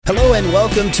Hello and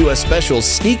welcome to a special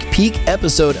sneak peek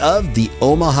episode of the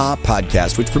Omaha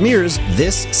Podcast, which premieres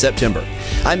this September.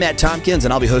 I'm Matt Tompkins,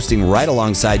 and I'll be hosting right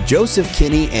alongside Joseph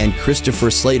Kinney and Christopher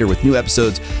Slater with new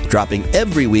episodes dropping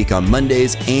every week on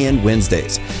Mondays and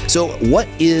Wednesdays. So what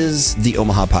is the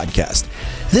Omaha Podcast?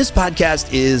 This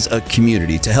podcast is a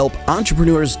community to help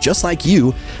entrepreneurs just like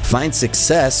you find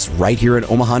success right here in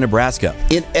Omaha, Nebraska.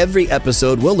 In every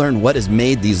episode, we'll learn what has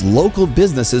made these local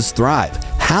businesses thrive.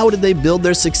 How did they build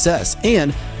their success?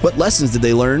 And what lessons did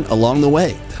they learn along the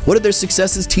way? What did their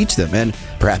successes teach them? And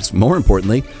perhaps more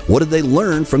importantly, what did they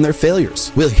learn from their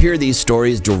failures? We'll hear these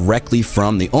stories directly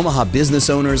from the Omaha business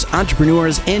owners,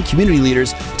 entrepreneurs, and community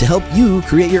leaders to help you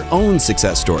create your own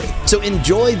success story. So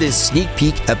enjoy this sneak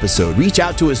peek episode. Reach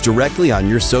out to us directly on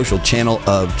your social channel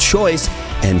of choice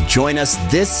and join us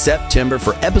this September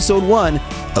for episode 1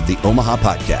 of the Omaha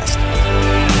Podcast.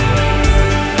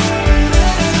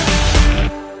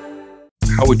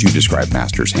 How would you describe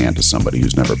Master's Hand to somebody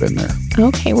who's never been there?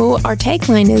 Okay, well, our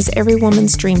tagline is every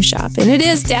woman's dream shop, and it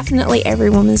is definitely every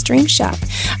woman's dream shop,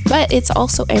 but it's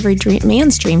also every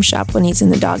man's dream shop when he's in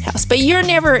the doghouse. But you're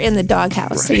never in the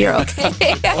doghouse, so you're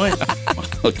okay.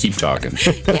 I'll keep talking.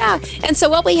 Yeah, and so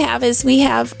what we have is we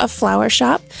have a flower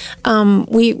shop.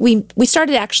 We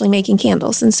started actually making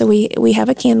candles, and so we have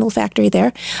a candle factory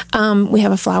there. We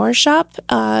have a flower shop,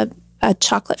 a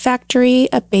chocolate factory,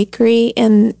 a bakery,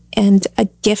 and a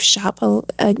gift shop,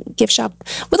 a gift shop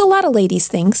with a lot of ladies'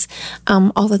 things,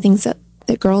 all the things that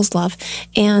girls love,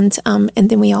 and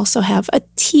then we also have a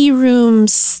tea room /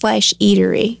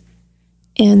 eatery,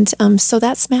 and so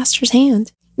that's Master's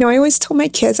Hand. You know, I always tell my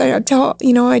kids, I tell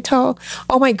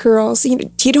all my girls, you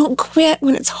don't quit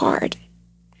when it's hard.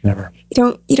 Never.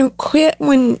 You don't quit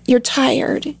when you're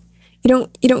tired. You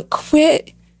don't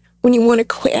quit when you want to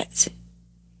quit.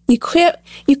 You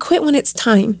quit when it's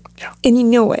time, and you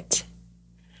know it.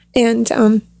 And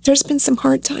there's been some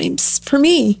hard times for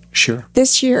me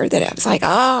this year that I was like,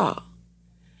 oh,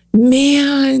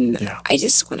 man, I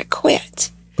just want to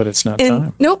quit. But it's not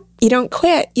time. Nope, you don't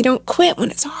quit. You don't quit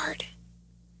when it's hard.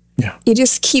 Yeah. You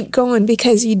just keep going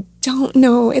because you don't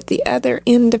know at the other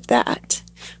end of that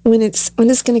when it's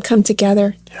going to come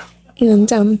together. Yeah.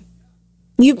 And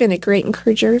you've been a great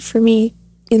encourager for me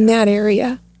in that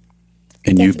area.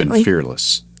 And Definitely. You've been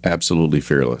fearless, absolutely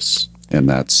fearless. And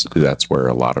that's where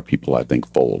a lot of people, I think,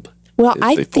 fold. Well,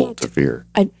 they fold to fear.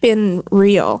 I've been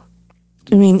real.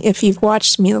 I mean, if you've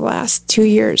watched me the last 2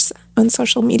 years on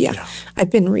social media,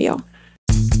 I've been real.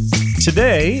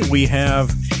 Today, we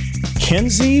have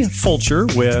Kenzie Fulcher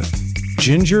with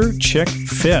Ginger Chick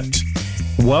Fit.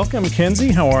 Welcome,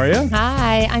 Kenzie. How are you?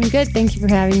 Hi, I'm good. Thank you for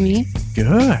having me.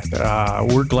 Good.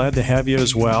 We're glad to have you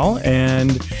as well.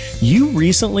 And you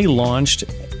recently launched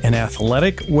an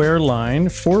athletic wear line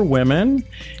for women.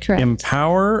 Correct.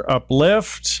 Empower,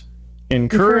 uplift,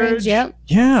 encourage. Yep.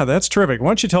 Yeah, that's terrific. Why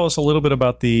don't you tell us a little bit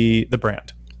about the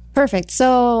brand? Perfect.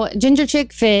 So Ginger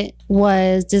Chick Fit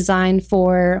was designed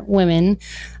for women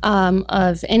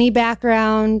of any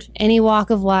background, any walk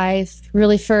of life,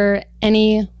 really for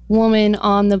any woman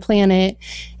on the planet.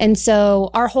 And so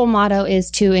our whole motto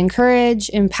is to encourage,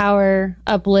 empower,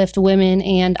 uplift women.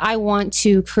 And I want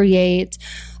to create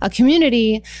a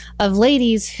community of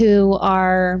ladies who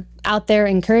are out there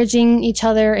encouraging each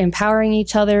other, empowering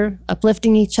each other,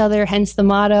 uplifting each other, hence the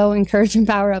motto, encourage,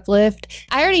 empower, uplift.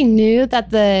 I already knew that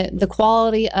the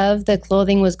quality of the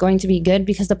clothing was going to be good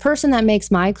because the person that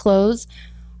makes my clothes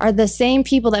are the same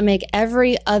people that make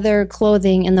every other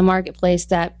clothing in the marketplace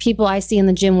that people I see in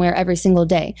the gym wear every single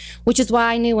day, which is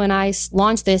why I knew when I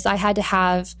launched this, it had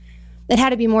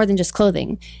to be more than just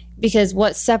clothing. Because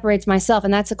what separates myself,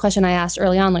 and that's a question I asked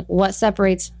early on, like what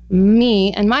separates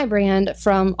me and my brand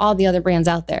from all the other brands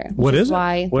out there? What is it?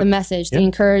 Why the message, the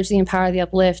encourage, the empower, the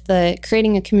uplift, the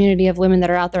creating a community of women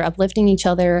that are out there uplifting each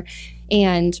other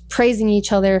and praising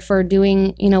each other for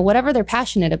doing, whatever they're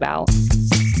passionate about.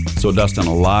 So, Dustin,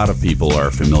 a lot of people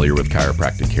are familiar with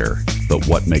chiropractic care, but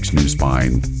what makes New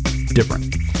Spine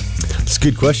different? It's a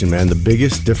good question, man. The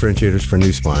biggest differentiators for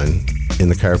New Spine in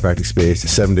the chiropractic space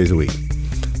is 7 days a week.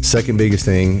 Second biggest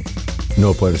thing,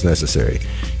 no appointments necessary.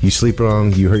 You sleep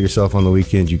wrong, you hurt yourself on the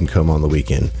weekend, you can come on the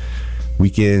weekend.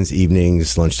 Weekends,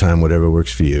 evenings, lunchtime, whatever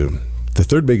works for you. The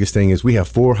third biggest thing is we have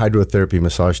 4 hydrotherapy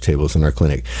massage tables in our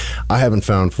clinic. I haven't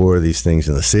found 4 of these things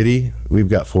in the city. We've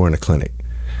got 4 in a clinic.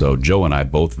 So Joe and I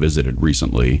both visited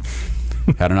recently,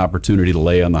 had an opportunity to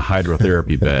lay on the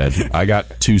hydrotherapy bed. I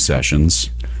got 2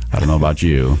 sessions. I don't know about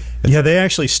you. Yeah, they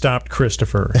actually stopped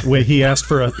Christopher. When he asked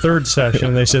for a 3rd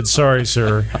session, they said, sorry,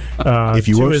 sir. If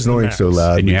you weren't snoring so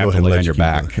loud, and you have to lay on your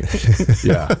back.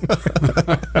 Yeah.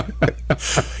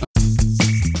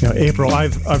 April,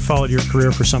 I've followed your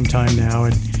career for some time now,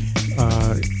 and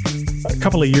a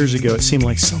couple of years ago, it seemed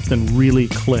like something really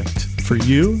clicked for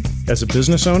you as a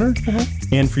business owner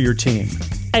and for your team.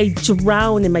 I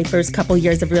drowned in my first couple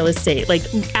years of real estate. Like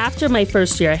after my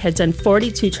first year, I had done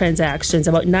 42 transactions,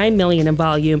 about $9 million in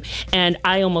volume, and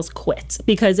I almost quit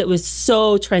because it was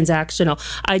so transactional.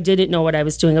 I didn't know what I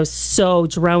was doing. I was so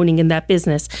drowning in that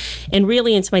business. And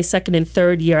really into my second and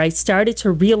third year, I started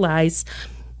to realize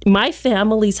my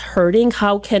family's hurting.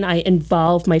 How can I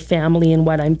involve my family in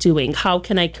what I'm doing? How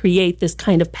can I create this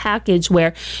kind of package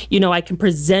where, I can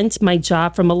present my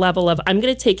job from a level of I'm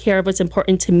going to take care of what's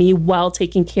important to me while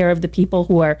taking care of the people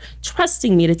who are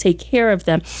trusting me to take care of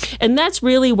them. And that's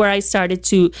really where I started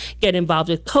to get involved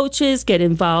with coaches, get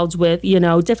involved with,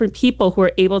 different people who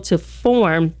are able to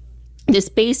form this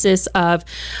basis of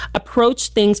approach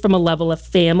things from a level of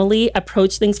family,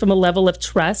 approach things from a level of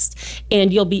trust,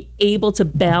 and you'll be able to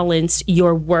balance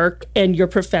your work and your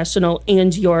professional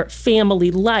and your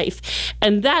family life.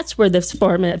 And that's where this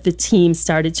format of the team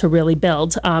started to really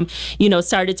build.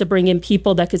 Started to bring in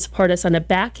people that could support us on a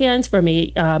back end from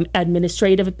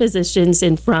administrative positions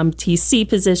and from TC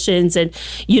positions, and,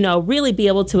 really be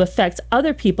able to affect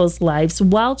other people's lives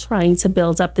while trying to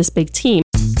build up this big team.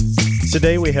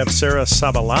 Today we have Sarah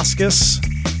Sabalaskis,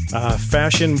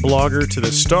 fashion blogger to the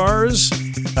stars.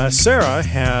 Sarah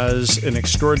has an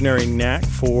extraordinary knack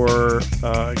for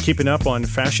keeping up on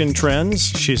fashion trends.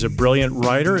 She's a brilliant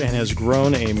writer and has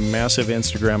grown a massive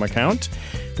Instagram account.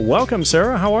 Welcome,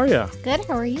 Sarah. How are you? Good.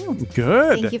 How are you?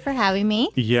 Good. Thank you for having me.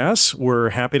 Yes,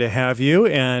 we're happy to have you.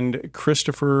 And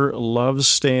Christopher loves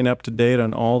staying up to date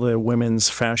on all the women's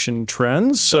fashion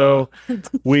trends, so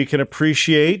we can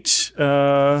appreciate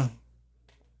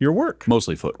your work.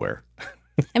 Mostly footwear.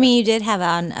 I mean, you did have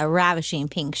on a ravishing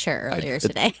pink shirt earlier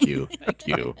today. Thank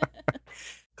you.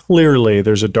 Clearly,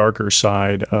 there's a darker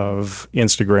side of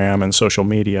Instagram and social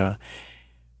media.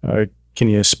 Can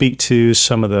you speak to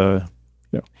some of the,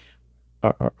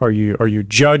 are you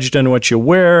judged on what you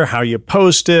wear, how you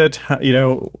post it,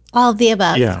 All of the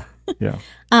above. Yeah.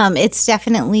 It's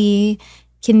definitely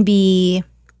can be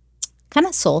kind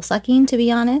of soul sucking, to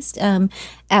be honest. When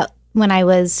I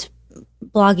was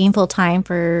blogging full time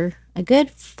for a good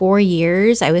 4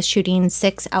 years, I was shooting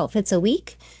 6 outfits a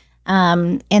week.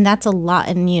 And that's a lot.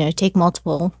 And, take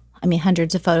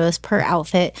hundreds of photos per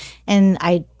outfit. And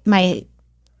my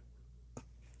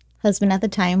husband at the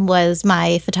time was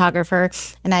my photographer,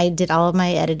 and I did all of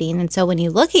my editing. And so when you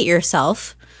look at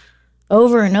yourself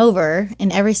over and over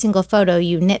in every single photo,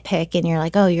 you nitpick and you're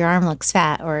like, oh, your arm looks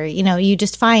fat, or, you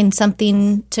just find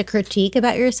something to critique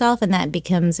about yourself, and that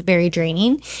becomes very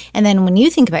draining. And then when you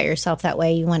think about yourself that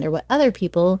way, you wonder what other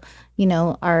people,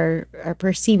 are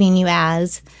perceiving you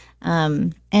as,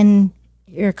 and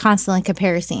you're constantly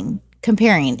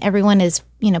comparing. Everyone is,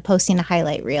 posting a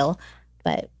highlight reel,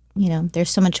 but, there's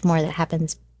so much more that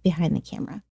happens behind the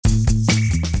camera.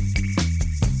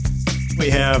 We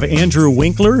have Andrew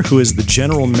Winkler, who is the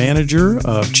general manager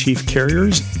of Chief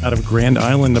Carriers out of Grand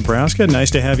Island, Nebraska. Nice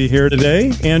to have you here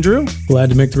today, Andrew. Glad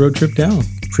to make the road trip down.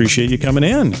 Appreciate you coming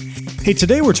in. Hey,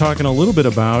 today we're talking a little bit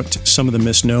about some of the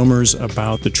misnomers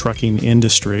about the trucking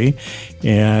industry.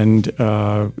 And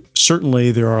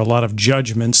certainly there are a lot of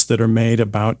judgments that are made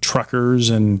about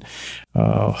truckers and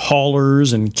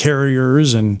haulers and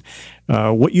carriers. And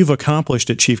what you've accomplished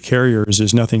at Chief Carriers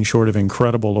is nothing short of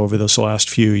incredible over this last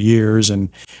few years. And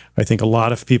I think a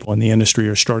lot of people in the industry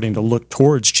are starting to look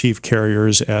towards Chief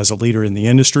Carriers as a leader in the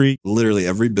industry. Literally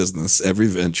every business, every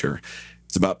venture,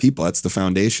 it's about people. That's the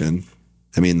foundation.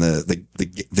 I mean,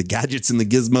 the gadgets and the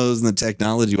gizmos and the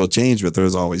technology will change, but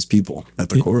there's always people at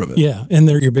the core of it. Yeah, and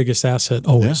they're your biggest asset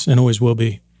always, and always will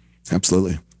be.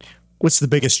 Absolutely. What's the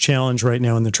biggest challenge right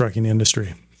now in the trucking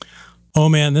industry? Oh,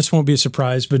 man, this won't be a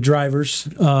surprise, but drivers.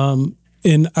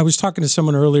 And I was talking to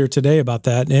someone earlier today about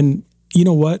that, and you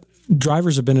know what?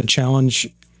 Drivers have been a challenge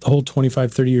the whole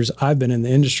 25, 30 years I've been in the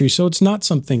industry, so it's not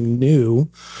something new.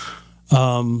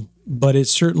 But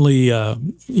it's certainly,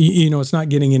 it's not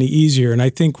getting any easier. And I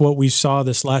think what we saw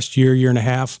this last year and a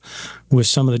half with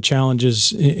some of the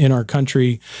challenges in our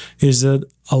country is that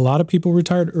a lot of people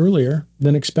retired earlier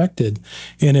than expected.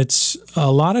 And it's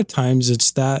a lot of times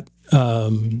it's that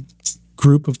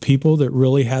group of people that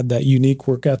really had that unique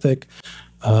work ethic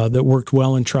that worked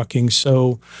well in trucking.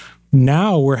 So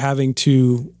now we're having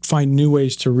to find new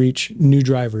ways to reach new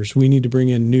drivers. We need to bring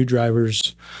in new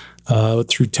drivers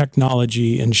through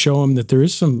technology and show them that there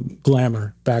is some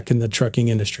glamour back in the trucking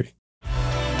industry.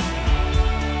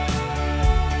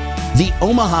 The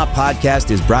Omaha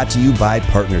Podcast is brought to you by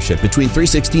partnership between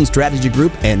 316 Strategy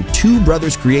Group and Two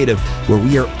Brothers Creative, where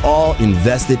we are all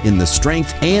invested in the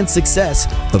strength and success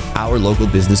of our local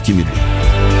business community.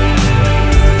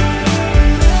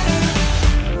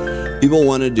 People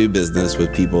want to do business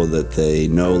with people that they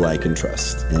know, like, and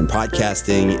trust. And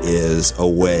podcasting is a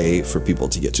way for people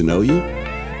to get to know you,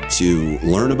 to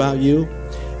learn about you,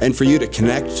 and for you to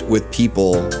connect with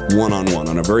people one-on-one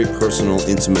on a very personal,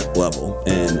 intimate level.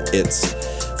 And it's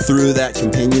through that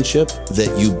companionship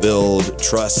that you build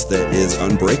trust that is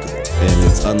unbreakable.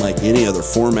 And it's unlike any other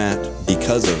format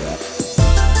because of that.